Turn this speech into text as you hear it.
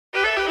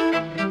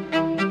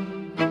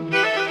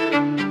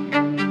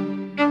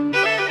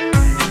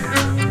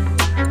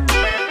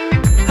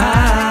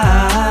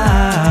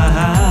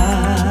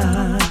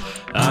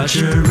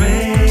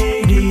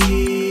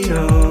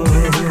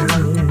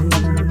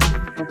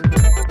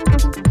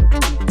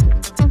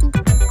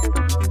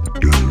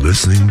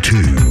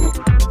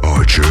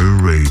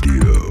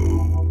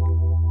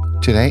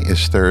Today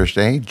is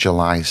Thursday,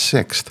 July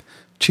 6th,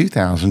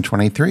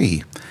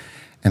 2023.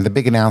 And the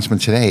big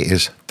announcement today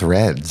is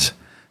Threads.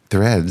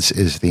 Threads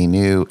is the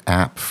new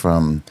app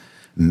from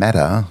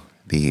Meta,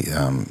 the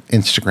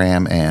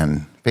Instagram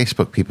and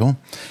Facebook people,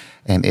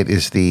 and it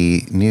is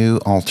the new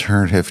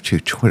alternative to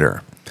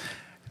Twitter.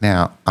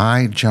 Now,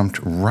 I jumped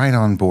right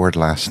on board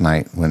last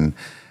night when,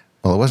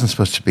 well, it wasn't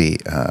supposed to be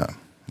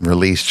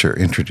released or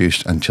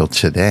introduced until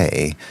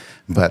today,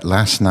 but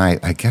last night,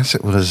 I guess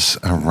it was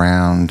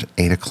around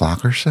 8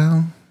 o'clock or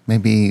so,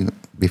 maybe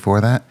before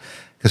that,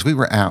 because we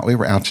were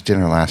out to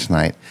dinner last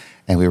night,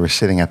 and we were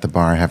sitting at the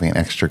bar having an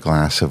extra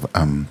glass of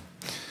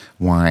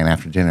wine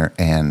after dinner,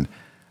 and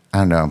I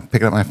don't know,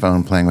 picking up my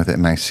phone, playing with it,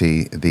 and I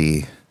see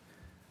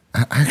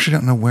I actually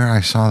don't know where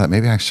I saw that.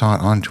 Maybe I saw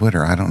it on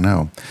Twitter. I don't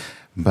know.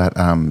 But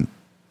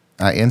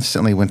I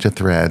instantly went to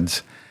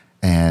Threads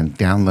and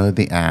downloaded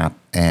the app,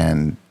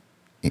 and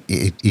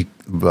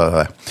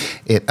because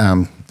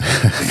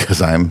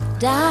I'm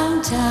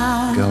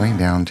going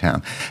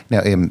downtown.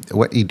 Now,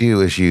 what you do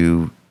is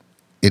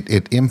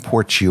it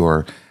imports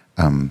your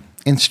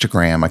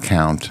Instagram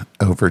account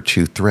over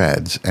to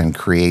Threads and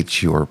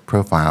creates your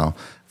profile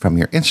from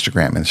your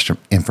Instagram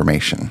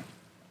information.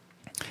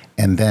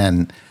 And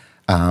then,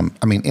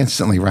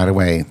 instantly right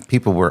away,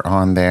 people were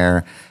on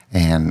there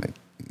and,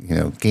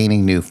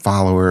 gaining new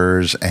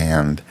followers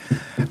and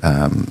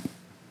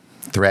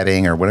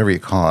threading or whatever you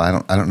call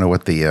it. I don't know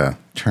what the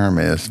term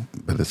is,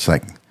 but it's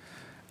like,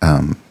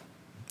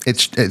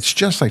 it's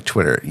just like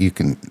Twitter. You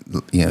can,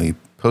 you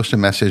post a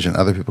message and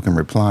other people can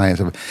reply and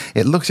stuff.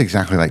 It looks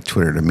exactly like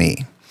Twitter to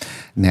me.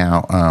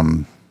 Now,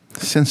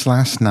 since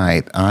last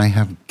night, I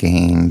have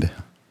gained,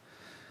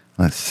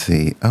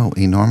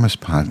 Enormous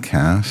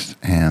Podcast.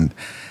 And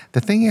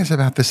the thing is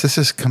about this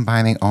is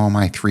combining all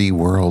my three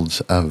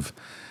worlds of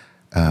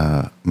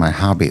my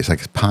hobbies.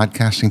 Like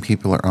podcasting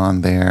people are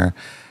on there,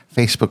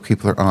 Facebook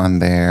people are on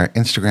there,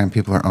 Instagram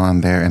people are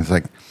on there, and it's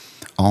like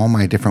all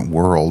my different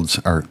worlds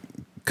are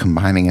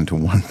combining into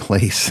one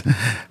place.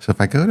 So if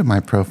I go to my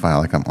profile,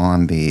 like I'm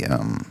on the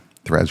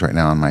Threads right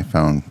now on my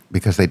phone,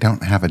 because they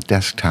don't have a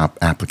desktop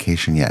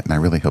application yet, and I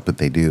really hope that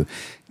they do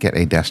get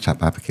a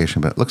desktop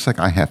application, but it looks like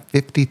I have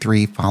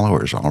 53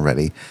 followers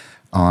already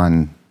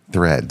on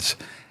Threads.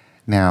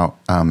 Now,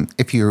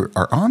 if you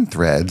are on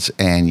Threads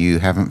and you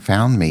haven't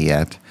found me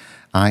yet,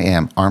 I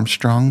am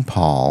Armstrong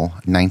Paul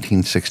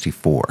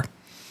 1964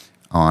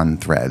 on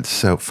Threads.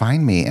 So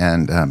find me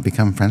and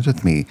become friends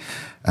with me,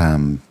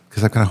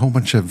 because I've got a whole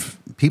bunch of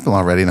people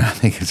already, and I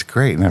think it's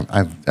great. And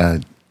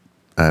I've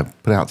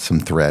put out some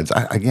threads.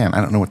 I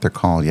don't know what they're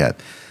called yet,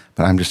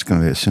 but I'm just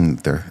going to assume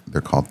that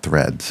they're called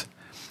threads.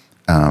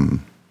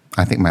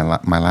 I think my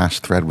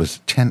last thread was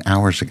 10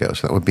 hours ago,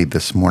 so that would be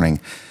this morning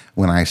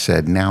when I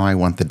said, now I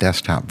want the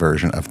desktop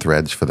version of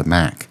Threads for the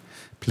Mac.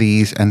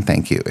 Please and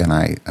thank you. And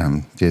I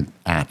did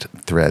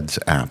 @Threads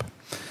app.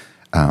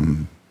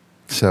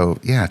 So,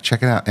 yeah,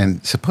 check it out.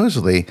 And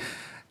supposedly,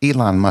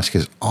 Elon Musk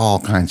is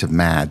all kinds of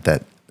mad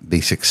that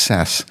the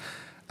success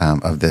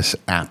of this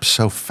app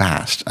so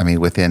fast. I mean,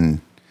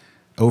 within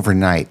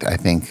overnight, I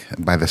think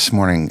by this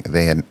morning,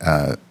 they had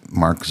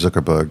Mark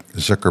Zuckerberg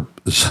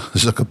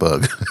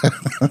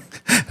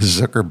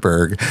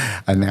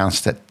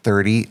announced that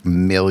 30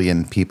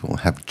 million people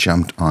have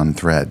jumped on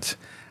Threads.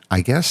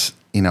 I guess,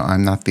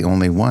 I'm not the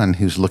only one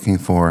who's looking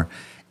for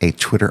a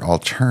Twitter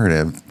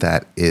alternative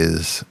that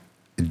is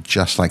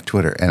just like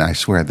Twitter. And I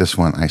swear this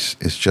one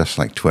is just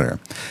like Twitter.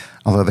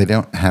 Although they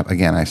don't have,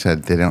 again, I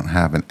said they don't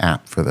have an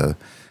app for the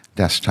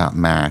desktop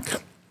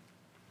Mac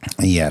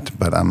yet,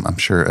 but I'm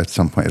sure at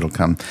some point it'll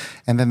come.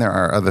 And then there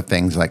are other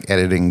things like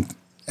editing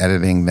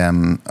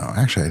them. Oh,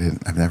 actually,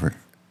 I've never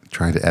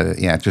tried to edit.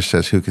 Yeah, it just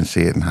says who can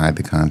see it and hide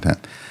the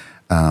content.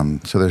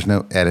 So there's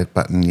no edit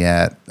button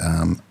yet.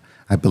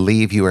 I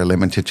believe you are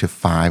limited to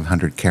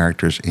 500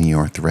 characters in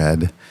your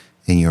thread.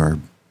 A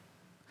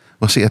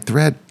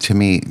thread to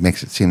me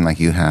makes it seem like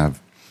you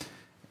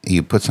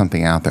put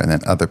something out there and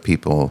then other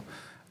people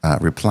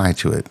reply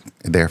to it,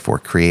 therefore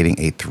creating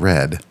a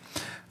thread.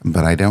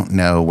 But I don't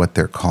know what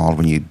they're called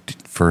when you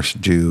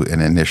first do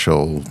an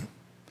initial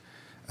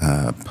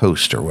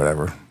post or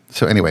whatever.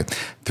 So anyway,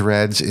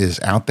 Threads is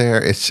out there.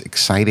 It's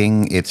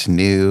exciting. It's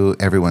new.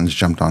 Everyone's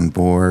jumped on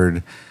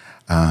board.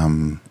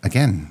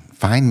 Again,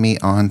 find me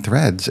on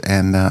Threads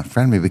and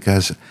friend me,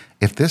 because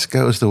if this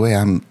goes the way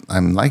I'm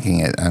liking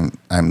it,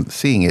 I'm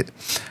seeing it,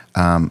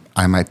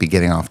 I might be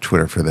getting off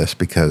Twitter for this,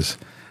 because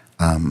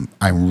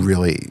I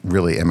really,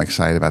 really am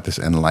excited about this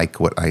and like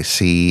what I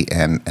see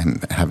and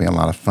having a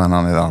lot of fun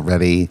on it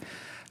already.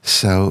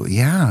 So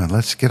yeah,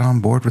 let's get on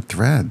board with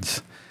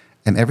Threads.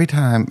 And every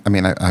time,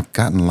 I've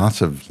gotten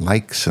lots of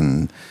likes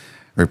and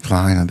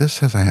reply. Now this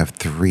says I have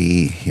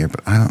 3 here,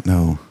 but I don't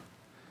know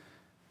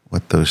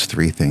what those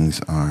 3 things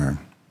are.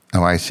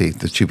 Oh, I see.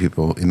 The 2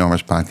 people,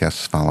 Enormous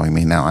Podcast is following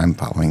me. Now I'm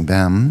following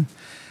them.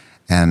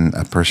 And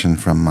a person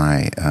from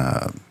my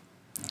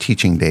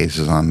teaching days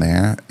is on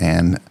there.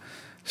 And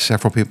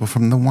several people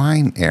from the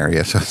wine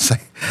area. So it's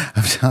like,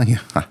 I'm telling you,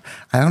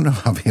 I don't know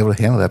if I'll be able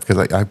to handle that,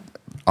 because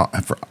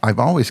I've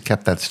always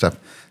kept that stuff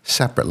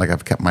separate. Like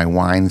I've kept my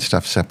wine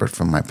stuff separate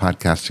from my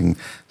podcasting,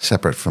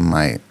 separate from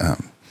my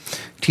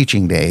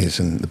teaching days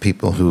and the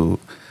people who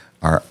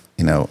are,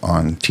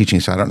 on teaching.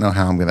 So I don't know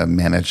how I'm going to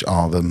manage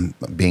all of them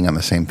being on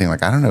the same thing.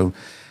 Like, I don't know,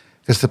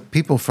 because the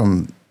people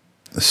from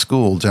the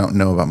school don't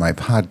know about my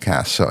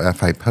podcast. So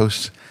if I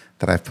post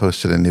that I've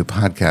posted a new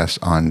podcast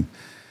on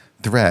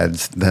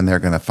Threads, then they're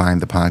going to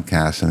find the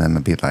podcast and then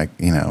they'll be like,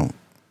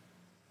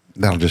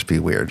 that'll just be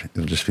weird.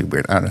 It'll just be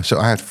weird. I don't know. So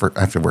I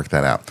have to work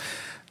that out.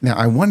 Now,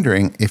 I'm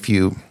wondering if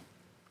you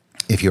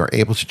are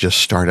able to just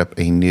start up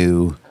a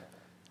new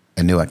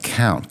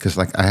account, because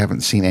like I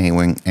haven't seen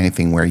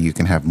anything where you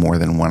can have more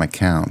than one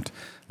account.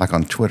 Like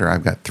on Twitter,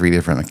 I've got 3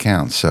 different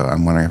accounts. So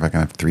I'm wondering if I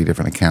can have 3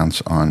 different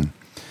accounts on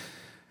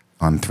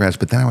Threads.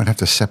 But then I would have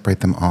to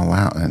separate them all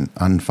out and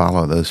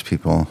unfollow those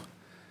people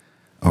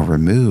or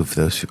remove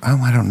those.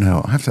 Oh, I don't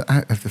know. I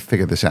have to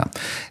figure this out.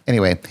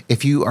 Anyway,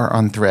 if you are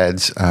on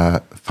Threads,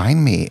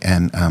 find me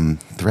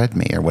and thread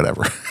me or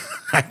whatever.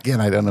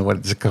 Again, I don't know what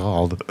it's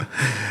called.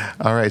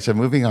 All right, so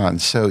moving on.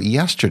 So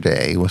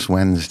yesterday was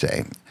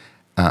Wednesday.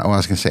 I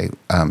was going to say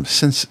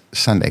since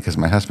Sunday, because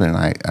my husband and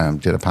I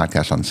did a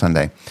podcast on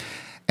Sunday.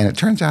 And it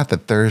turns out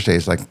that Thursday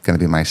is like going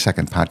to be my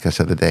second podcast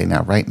of the day.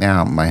 Now, right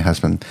now, my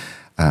husband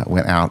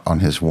went out on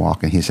his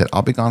walk and he said,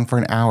 I'll be gone for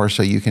an hour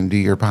so you can do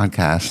your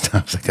podcast.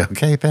 I was like,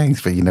 okay,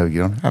 thanks. But, you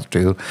don't have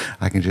to.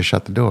 I can just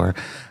shut the door.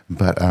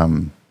 But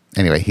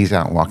anyway, he's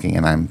out walking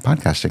and I'm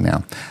podcasting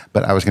now.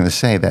 But I was going to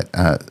say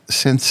that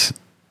since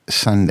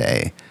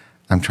Sunday,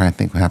 I'm trying to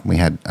think what happened. We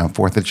had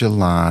 4th of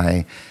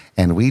July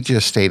and we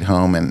just stayed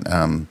home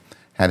and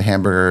had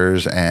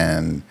hamburgers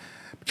and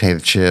potato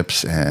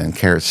chips and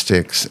carrot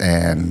sticks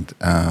and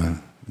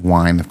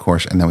wine, of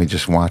course. And then we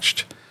just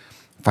watched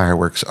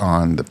fireworks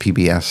on the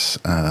PBS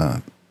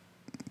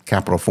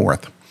Capitol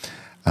 4th.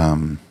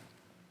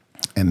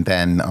 And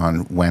then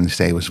on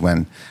Wednesday was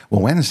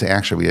Wednesday,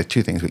 actually, we had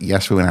 2 things.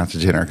 Yes, we went out to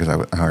dinner because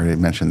I already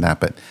mentioned that.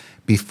 But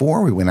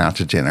before we went out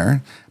to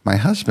dinner, my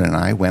husband and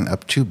I went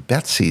up to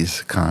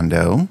Betsy's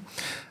condo,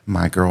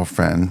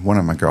 one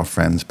of my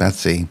girlfriends,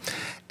 Betsy,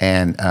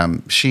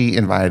 and she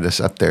invited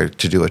us up there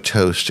to do a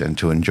toast and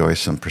to enjoy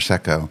some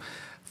Prosecco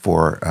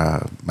for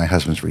my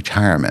husband's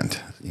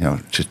retirement,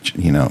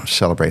 to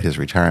celebrate his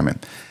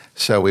retirement.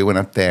 So we went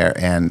up there,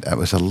 and it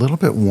was a little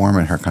bit warm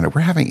in her condo.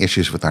 We're having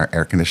issues with our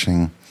air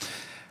conditioning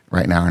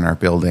right now in our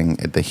building.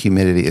 The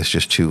humidity is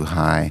just too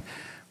high.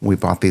 We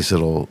bought these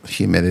little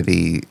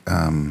humidity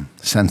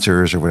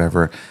sensors or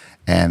whatever,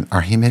 and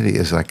our humidity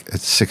is like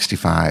it's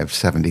 65,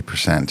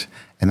 70%,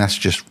 and that's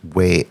just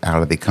way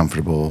out of the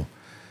comfortable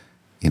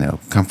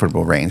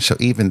range. So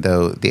even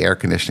though the air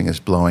conditioning is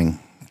blowing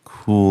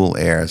cool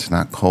air, it's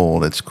not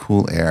cold, it's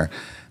cool air,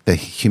 the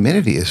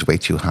humidity is way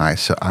too high.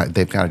 So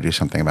they've got to do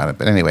something about it.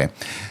 But anyway,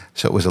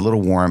 so it was a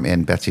little warm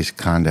in Betsy's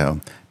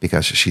condo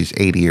because she's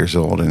 80 years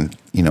old and,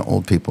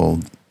 old people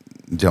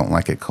don't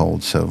like it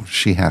cold. So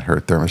she had her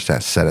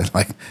thermostat set at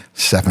like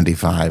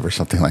 75 or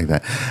something like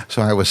that.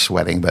 So I was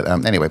sweating. But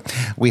anyway,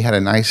 we had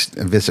a nice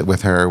visit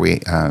with her.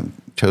 We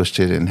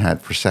toasted and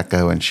had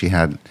Prosecco, and she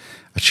had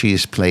a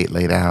cheese plate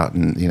laid out,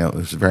 and it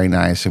was very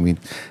nice. And we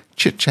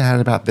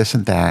chit-chatted about this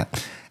and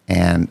that,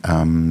 and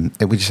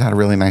we just had a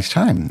really nice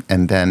time.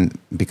 And then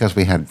because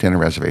we had dinner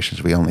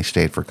reservations, we only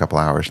stayed for a couple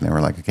hours, and they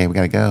were like, okay, we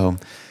got to go.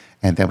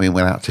 And then we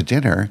went out to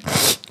dinner,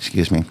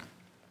 excuse me,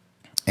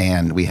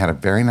 and we had a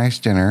very nice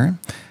dinner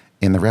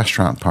in the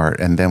restaurant part.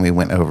 And then we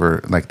went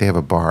over, like they have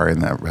a bar in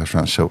that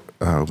restaurant, so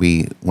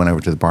we went over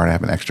to the bar to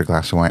have an extra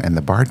glass of wine, and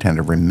the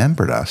bartender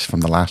remembered us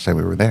from the last time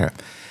we were there.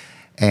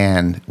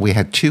 And we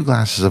had 2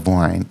 glasses of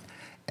wine,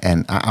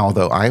 and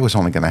although I was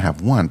only going to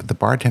have 1, but the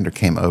bartender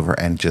came over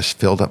and just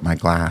filled up my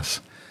glass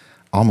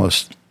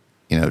almost,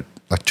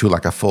 to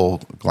like a full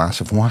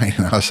glass of wine.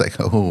 And I was like,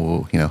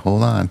 oh,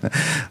 hold on.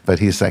 But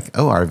he's like,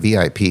 oh, our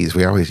VIPs,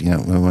 we always, we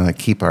want to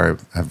keep our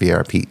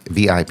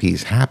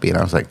VIPs happy. And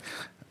I was like,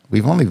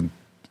 we've only,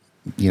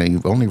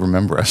 you only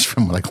remember us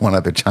from like one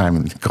other time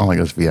and calling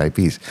us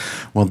VIPs.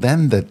 Well,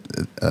 then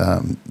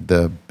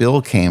the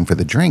bill came for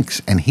the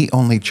drinks, and he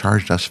only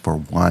charged us for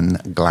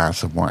 1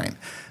 glass of wine.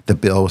 The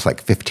bill was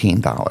like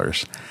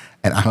 $15.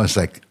 And I was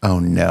like, oh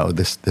no,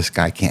 this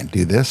guy can't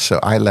do this. So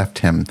I left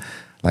him,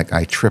 like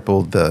I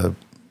tripled the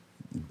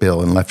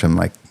bill and left him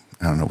like,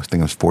 I don't know, I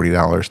think it was $40,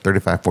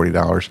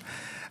 $35,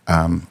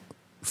 $40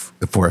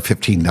 for a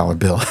 $15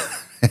 bill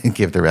and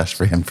give the rest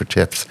for him for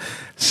tips.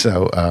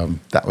 So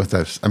that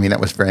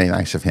was very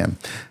nice of him,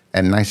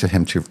 and nice of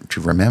him to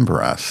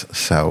remember us.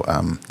 So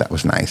that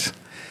was nice.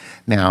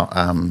 Now,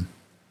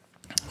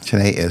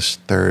 today is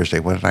Thursday.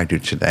 What did I do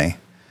today?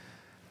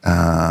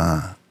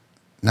 Not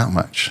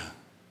much.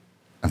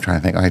 I'm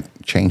trying to think. I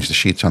changed the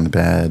sheets on the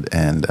bed,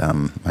 and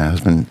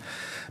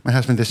my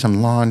husband did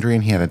some laundry,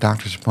 and he had a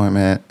doctor's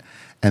appointment.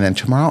 And then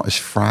tomorrow is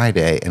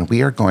Friday, and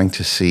we are going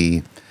to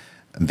see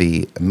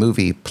the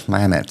movie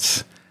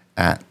Planets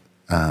at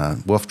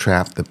Wolf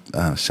Trap,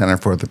 the Center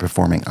for the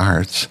Performing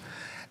Arts,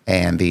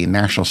 and the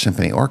National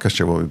Symphony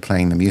Orchestra will be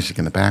playing the music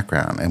in the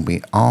background. And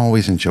we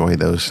always enjoy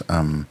those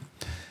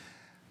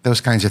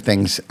kinds of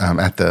things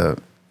at the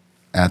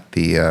at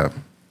the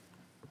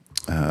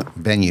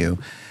venue.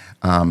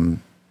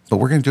 But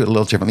we're going to do it a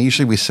little differently.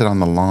 Usually we sit on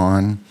the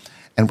lawn,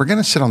 and we're going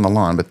to sit on the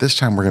lawn, but this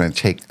time we're going to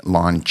take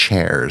lawn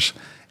chairs.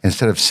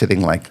 Instead of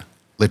sitting like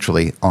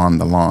literally on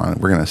the lawn,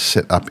 we're going to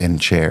sit up in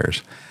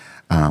chairs.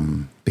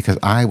 Because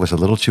I was a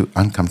little too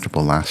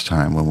uncomfortable last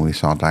time when we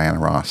saw Diana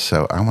Ross.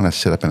 So I want to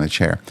sit up in a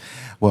chair.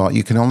 Well,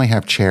 you can only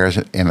have chairs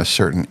in a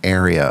certain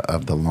area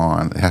of the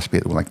lawn. It has to be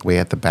like way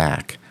at the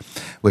back,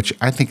 which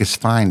I think is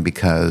fine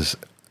because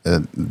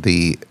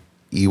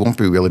you won't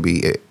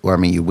well, I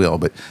mean, you will,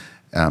 but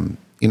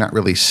you're not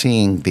really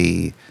seeing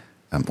the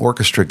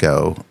orchestra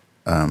go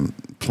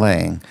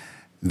playing.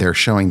 They're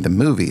showing the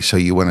movie, so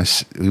you want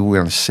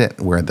to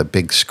sit where the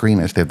big screen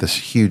is. They have this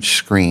huge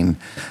screen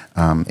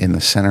in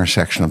the center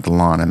section of the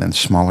lawn, and then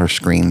smaller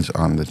screens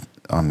on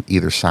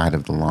either side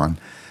of the lawn.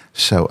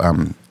 So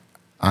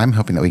I'm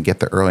hoping that we get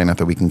there early enough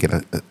that we can get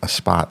a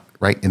spot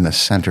right in the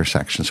center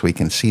section, so we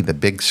can see the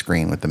big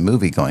screen with the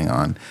movie going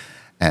on,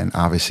 and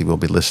obviously we'll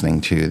be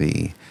listening to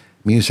the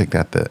music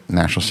that the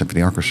National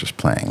Symphony Orchestra is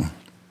playing.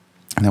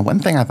 Now, one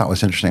thing I thought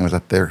was interesting was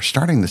that they're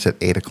starting this at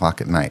 8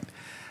 o'clock at night.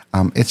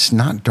 It's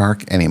not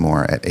dark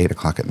anymore at 8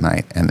 o'clock at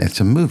night, and it's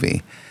a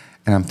movie.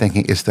 And I'm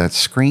thinking, is that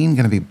screen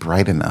going to be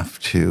bright enough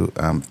to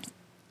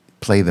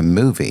play the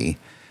movie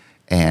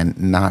and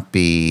not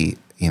be,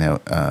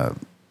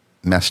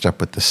 messed up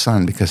with the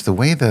sun? Because the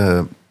way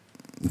the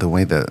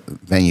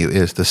venue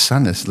is, the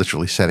sun is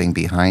literally setting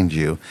behind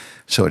you,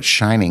 so it's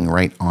shining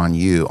right on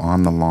you,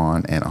 on the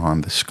lawn, and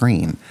on the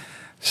screen.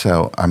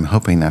 So I'm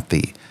hoping that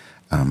the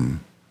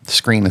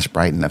screen is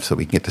bright enough so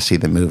we can get to see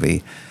the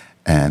movie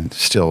and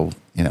still,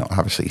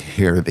 obviously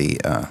hear the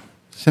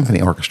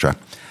symphony orchestra.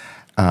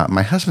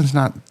 My husband's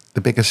not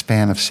the biggest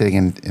fan of sitting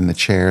in the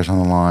chairs on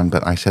the lawn,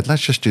 but I said,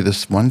 let's just do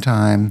this one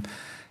time.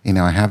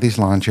 I have these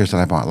lawn chairs that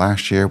I bought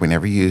last year. We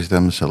never used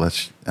them, so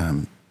let's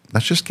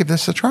just give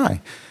this a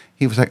try.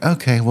 He was like,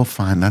 okay, well,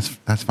 fine.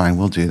 That's fine.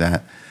 We'll do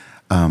that.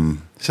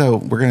 So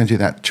we're going to do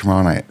that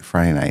tomorrow night,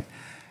 Friday night.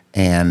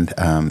 And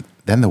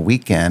then the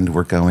weekend,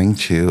 we're going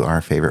to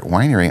our favorite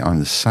winery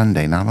on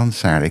Sunday, not on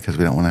Saturday, because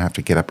we don't want to have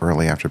to get up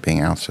early after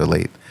being out so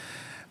late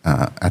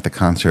at the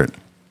concert.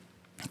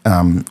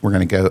 We're going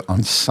to go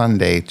on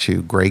Sunday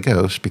to Grey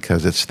Ghost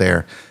because it's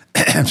their,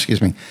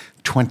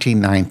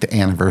 29th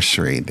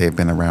anniversary. They've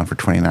been around for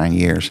 29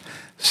 years.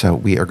 So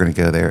we are going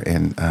to go there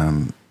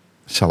and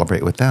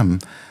celebrate with them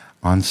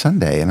on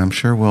Sunday. And I'm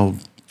sure we'll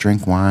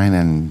drink wine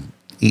and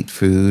eat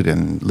food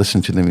and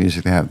listen to the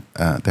music. They're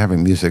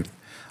having music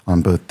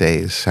on both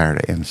days,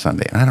 Saturday and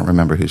Sunday. And I don't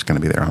remember who's going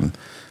to be there on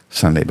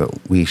Sunday,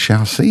 but we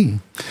shall see.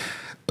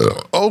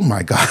 Oh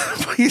my God,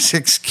 please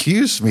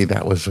excuse me.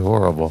 That was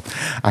horrible.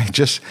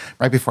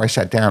 Right before I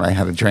sat down, I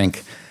had a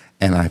drink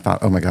and I thought,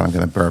 oh my God, I'm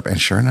going to burp. And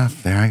sure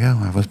enough, there I go.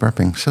 I was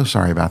burping. So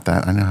sorry about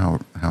that. I know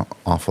how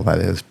awful that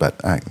is,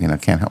 but I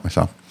can't help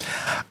myself.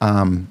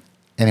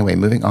 Anyway,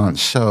 moving on.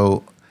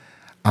 So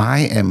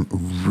I am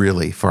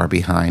really far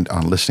behind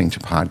on listening to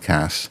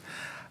podcasts.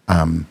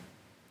 I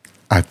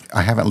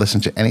haven't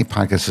listened to any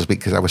podcasts this week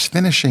because I was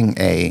finishing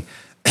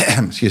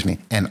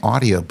an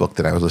audio book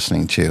that I was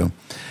listening to.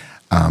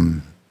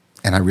 And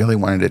I really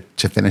wanted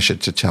to finish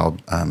it to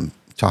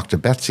talk to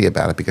Betsy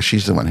about it because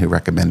she's the one who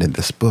recommended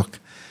this book.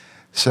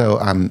 So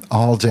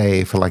all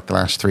day for like the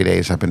last 3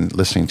 days, I've been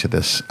listening to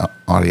this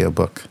audio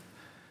book.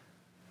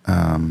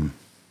 Oh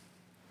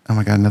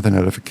my God, another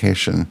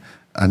notification.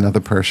 Another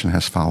person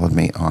has followed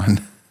me on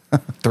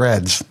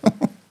Threads.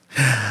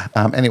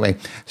 Anyway,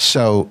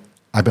 so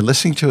I've been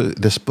listening to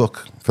this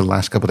book for the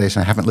last couple of days,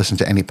 and I haven't listened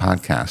to any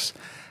podcasts.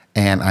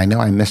 And I know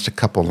I missed a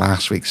couple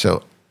last week.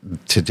 So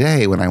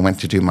today, when I went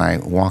to do my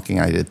walking,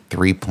 I did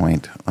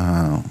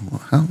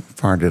how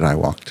far did I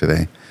walk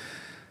today?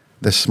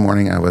 This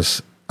morning I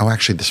was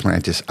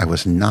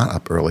not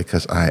up early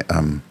because I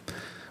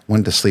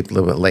wanted to sleep a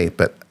little bit late,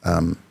 but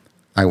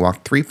I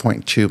walked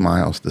 3.2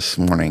 miles this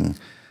morning,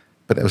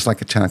 but it was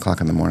like at 10 o'clock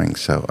in the morning,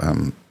 so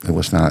it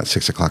was not at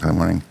 6 o'clock in the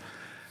morning.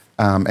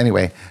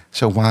 Anyway,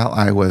 so while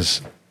I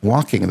was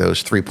walking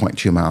those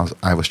 3.2 miles,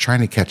 I was trying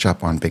to catch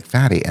up on Big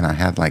Fatty, and I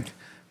had like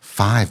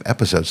 5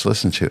 episodes to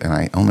listen to, and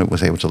I only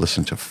was able to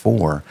listen to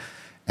 4,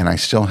 and I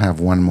still have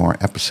one more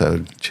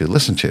episode to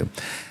listen to.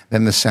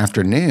 Then this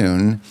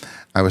afternoon,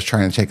 I was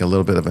trying to take a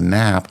little bit of a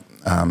nap,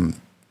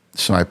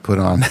 so I put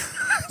on,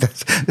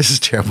 this is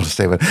terrible to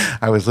say, but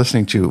I was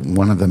listening to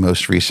one of the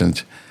most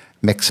recent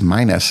Mix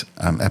Minus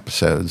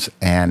episodes,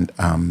 and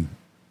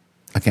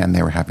again,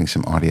 they were having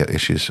some audio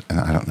issues, and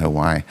I don't know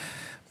why,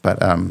 but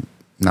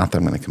not that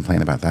I'm going to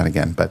complain about that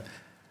again, but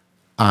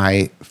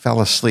I fell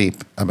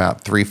asleep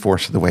about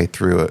 3/4 of the way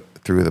through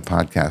the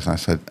podcast, and I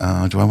said,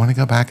 do I want to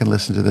go back and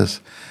listen to this?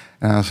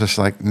 And I was just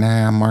like,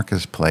 nah, Mark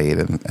has played,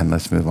 and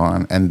let's move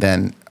on. And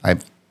then I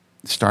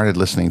started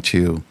listening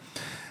to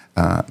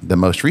the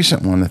most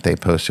recent one that they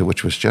posted,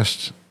 which was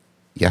just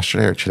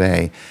yesterday or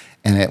today,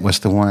 and it was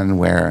the one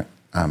where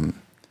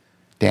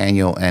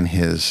Daniel and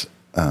his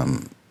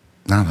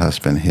not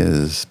husband,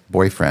 his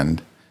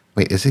boyfriend.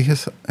 Wait, is he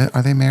his?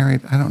 Are they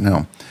married? I don't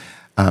know.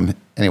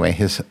 anyway,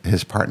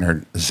 his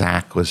partner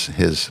Zach was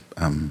his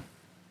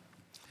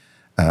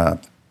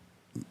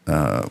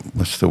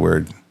what's the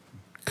word?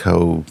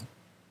 Oh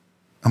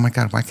my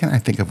God, why can't I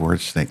think of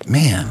words today?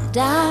 Man.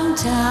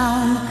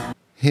 Downtown.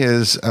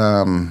 His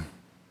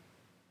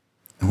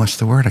what's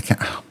the word?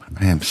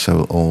 I am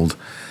so old.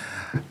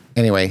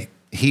 Anyway,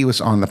 he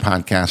was on the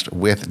podcast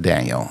with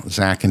Daniel.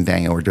 Zach and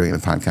Daniel were doing the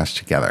podcast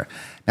together.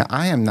 Now,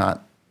 I am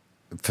not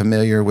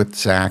familiar with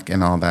Zach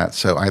and all that,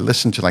 so I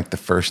listened to like the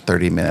first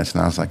 30 minutes,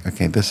 and I was like,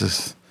 okay, this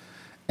is,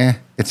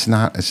 it's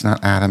not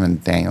Adam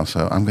and Daniel,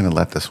 so I'm going to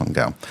let this one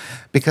go.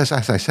 Because,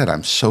 as I said,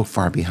 I'm so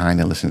far behind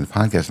in listening to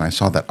podcasts, and I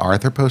saw that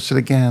Arthur posted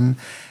again,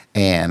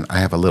 and I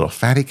have a little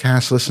fatty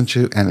cast to listen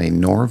to, and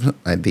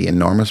the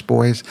Enormous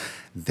Boys,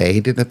 they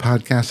did the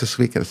podcast this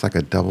week, and it's like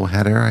a double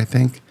header, I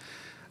think.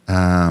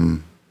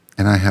 And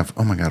I have,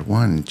 oh my God,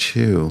 1,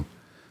 2,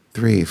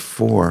 3,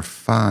 4,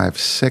 5,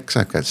 6.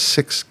 I've got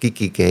 6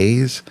 Geeky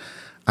Gays.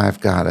 I've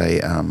got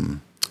a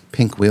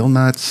Pink Wheel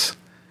Nuts.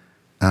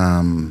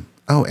 And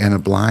a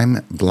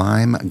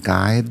Blime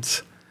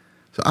Guides.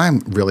 So I'm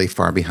really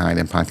far behind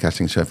in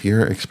podcasting. So if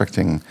you're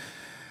expecting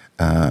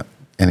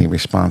any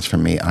response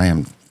from me, I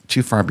am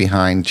too far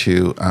behind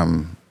to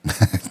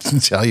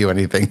tell you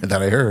anything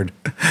that I heard.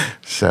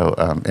 So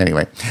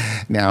anyway,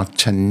 now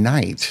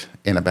tonight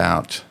in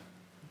about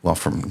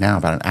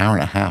an hour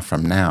and a half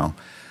from now,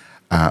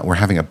 we're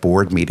having a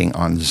board meeting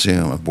on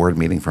Zoom, a board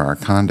meeting for our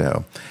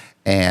condo.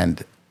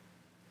 And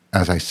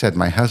as I said,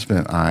 my husband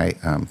and I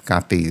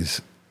got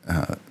these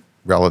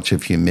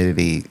relative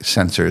humidity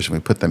sensors, and we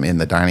put them in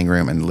the dining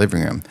room and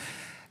living room.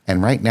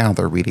 And right now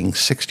they're reading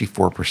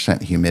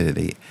 64%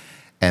 humidity.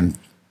 And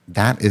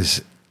that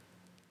is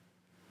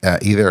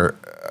either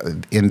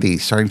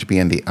starting to be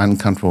in the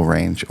uncomfortable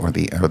range, or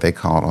they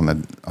call it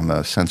on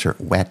the sensor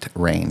wet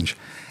range.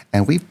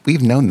 And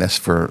we've known this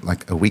for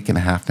like a week and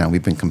a half now.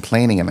 We've been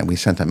complaining, and then we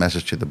sent a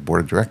message to the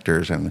board of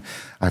directors, and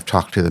I've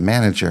talked to the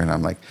manager, and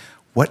I'm like,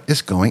 what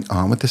is going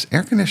on with this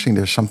air conditioning?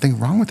 There's something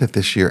wrong with it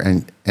this year,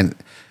 and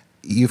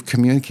you've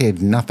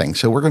communicated nothing.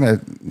 So we're going to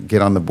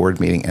get on the board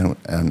meeting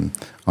and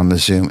on the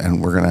Zoom,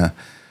 and we're going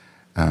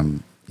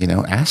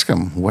to ask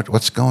them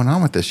what's going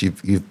on with this.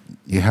 You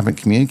haven't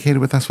communicated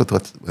with us with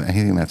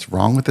anything that's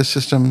wrong with the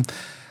system.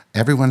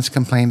 Everyone's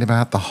complained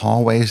about the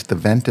hallways. The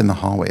vent in the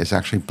hallway is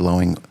actually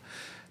blowing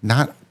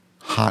not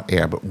hot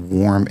air, but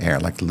warm air,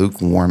 like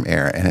lukewarm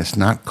air. And it's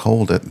not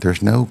cold.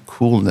 There's no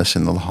coolness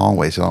in the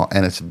hallways at all.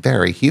 And it's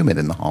very humid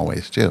in the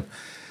hallways too.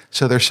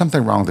 So there's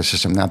something wrong with the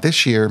system. Now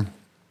this year,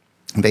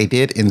 they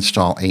did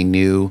install a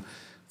new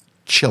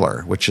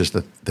chiller, which is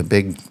the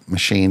big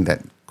machine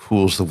that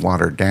cools the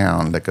water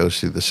down that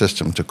goes through the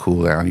system to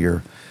cool down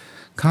your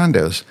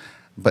condos.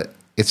 But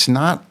it's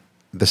not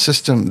the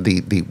system,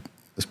 the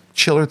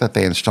chiller that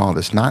they installed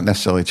is not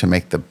necessarily to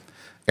make the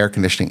air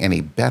conditioning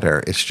any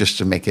better. It's just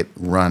to make it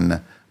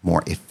run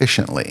more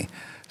efficiently.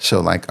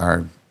 So like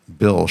our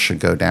bill should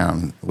go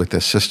down with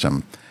this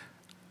system.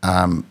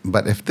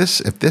 But if this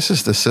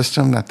is the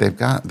system that they've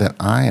got, then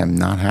I am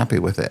not happy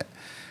with it.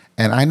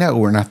 And I know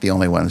we're not the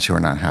only ones who are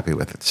not happy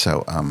with it.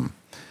 So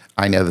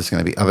I know there's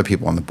going to be other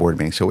people on the board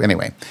meeting. So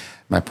anyway,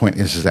 my point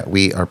is that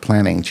we are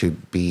planning to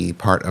be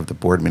part of the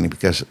board meeting,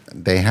 because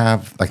they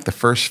have like the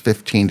first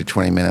 15 to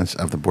 20 minutes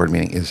of the board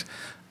meeting is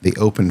the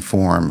open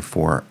forum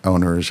for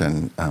owners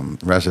and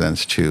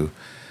residents to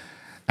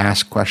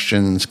ask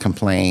questions,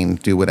 complain,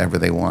 do whatever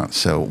they want.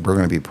 So we're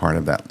going to be part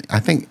of that.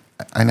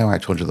 I know I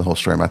told you the whole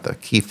story about the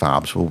key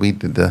fobs. Well, we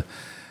did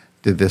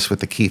this with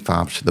the key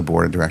fobs to the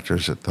board of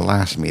directors at the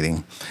last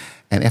meeting.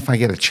 And if I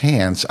get a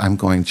chance, I'm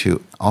going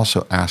to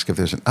also ask if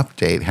there's an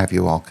update. Have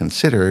you all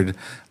considered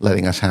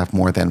letting us have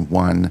more than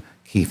one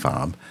key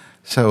fob?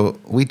 So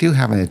we do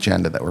have an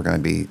agenda that we're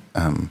going to be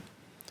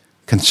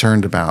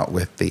concerned about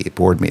with the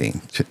board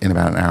meeting in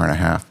about an hour and a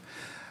half.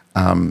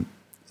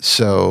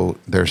 So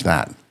there's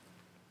that.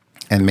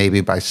 And maybe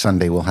by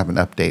Sunday we'll have an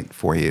update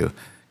for you,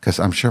 because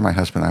I'm sure my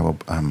husband and I will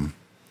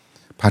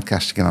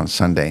podcast again on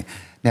Sunday.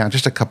 Now,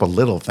 just a couple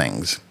little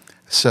things.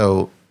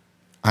 So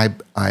I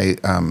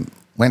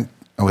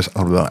was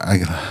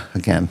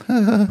again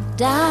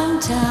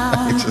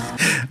downtown.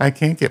 I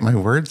can't get my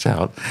words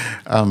out.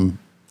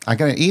 I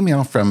got an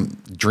email from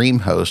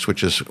DreamHost,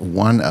 which is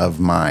one of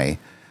my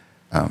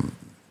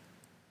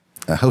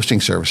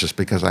hosting services,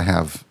 because I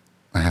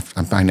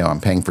know I'm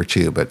paying for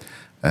two, but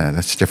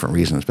that's different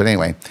reasons. But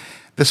anyway,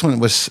 this one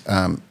was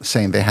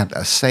saying they had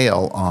a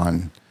sale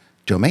on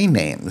domain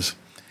names,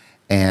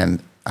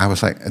 and I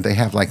was like, they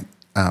have like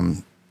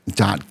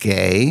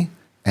 .gay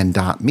and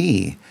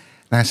 .me.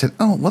 And I said,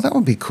 oh, well, that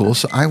would be cool.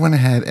 So I went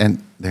ahead,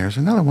 and there's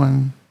another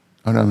one.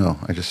 Oh, no.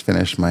 I just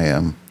finished my,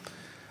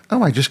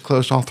 I just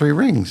closed all 3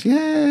 rings.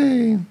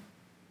 Yay.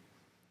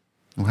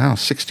 Wow,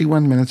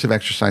 61 minutes of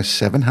exercise,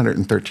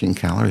 713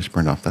 calories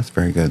burned off. That's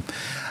very good.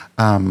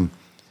 What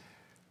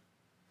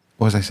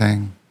was I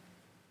saying?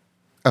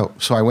 Oh,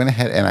 so I went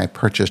ahead and I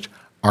purchased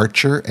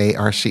Archer,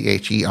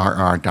 ARCHERR.gay,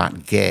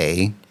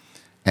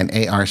 and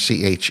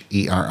ARCHERR.me.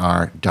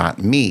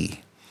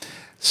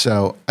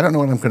 So I don't know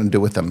what I'm going to do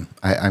with them.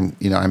 I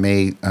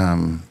may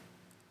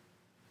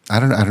I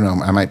don't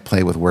know. I might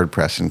play with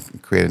WordPress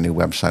and create a new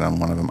website on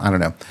one of them. I don't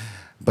know.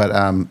 But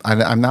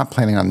I'm not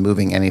planning on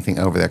moving anything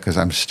over there because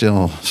I'm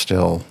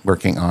still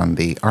working on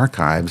the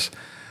archives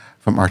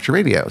from Archer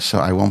Radio. So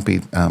I won't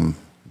be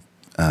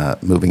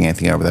moving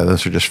anything over there.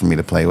 Those are just for me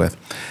to play with.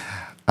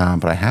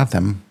 But I have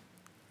them.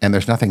 And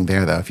there's nothing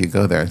there, though. If you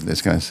go there,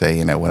 it's going to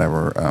say,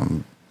 whatever,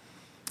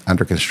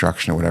 under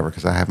construction or whatever,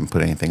 because I haven't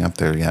put anything up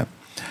there yet.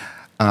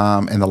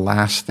 And the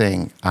last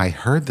thing, I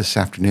heard this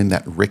afternoon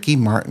that Ricky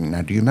Martin,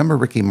 now do you remember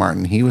Ricky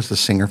Martin? He was the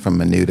singer from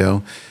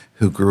Menudo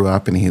who grew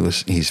up, and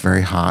he's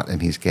very hot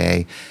and he's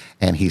gay,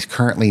 and he's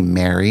currently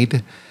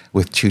married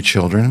with 2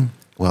 children.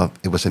 Well,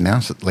 it was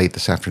announced late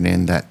this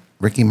afternoon that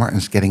Ricky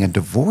Martin's getting a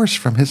divorce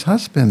from his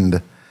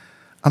husband.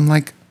 I'm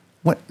like,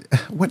 what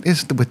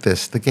is with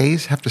this? The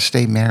gays have to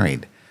stay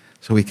married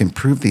so we can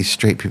prove these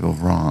straight people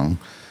wrong,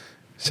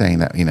 saying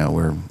that,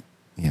 we're,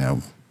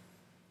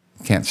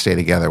 can't stay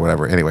together,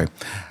 whatever. Anyway,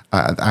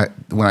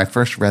 when I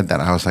first read that,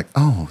 I was like,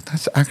 oh,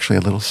 that's actually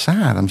a little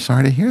sad. I'm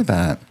sorry to hear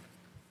that.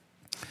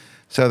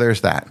 So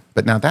there's that.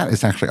 But now that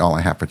is actually all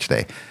I have for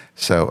today.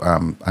 So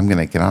I'm going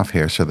to get off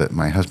here so that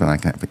my husband and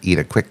I can eat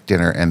a quick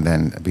dinner and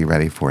then be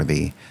ready for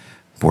the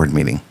board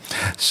meeting.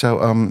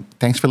 So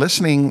thanks for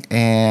listening.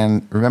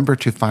 And remember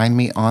to find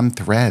me on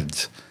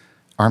Threads,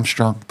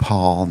 Armstrong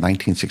Paul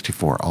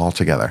 1964, all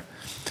together.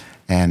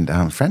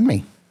 And friend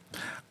me.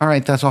 All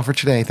right, that's all for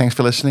today. Thanks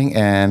for listening.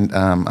 And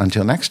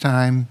until next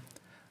time,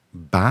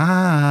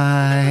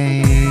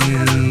 bye.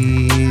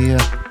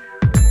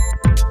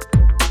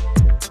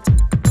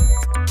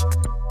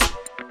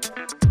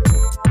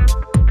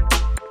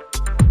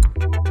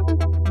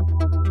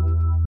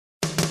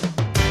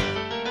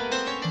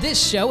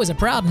 This show is a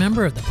proud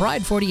member of the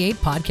Pride 48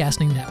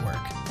 Podcasting Network.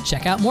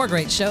 Check out more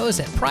great shows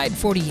at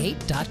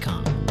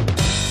pride48.com.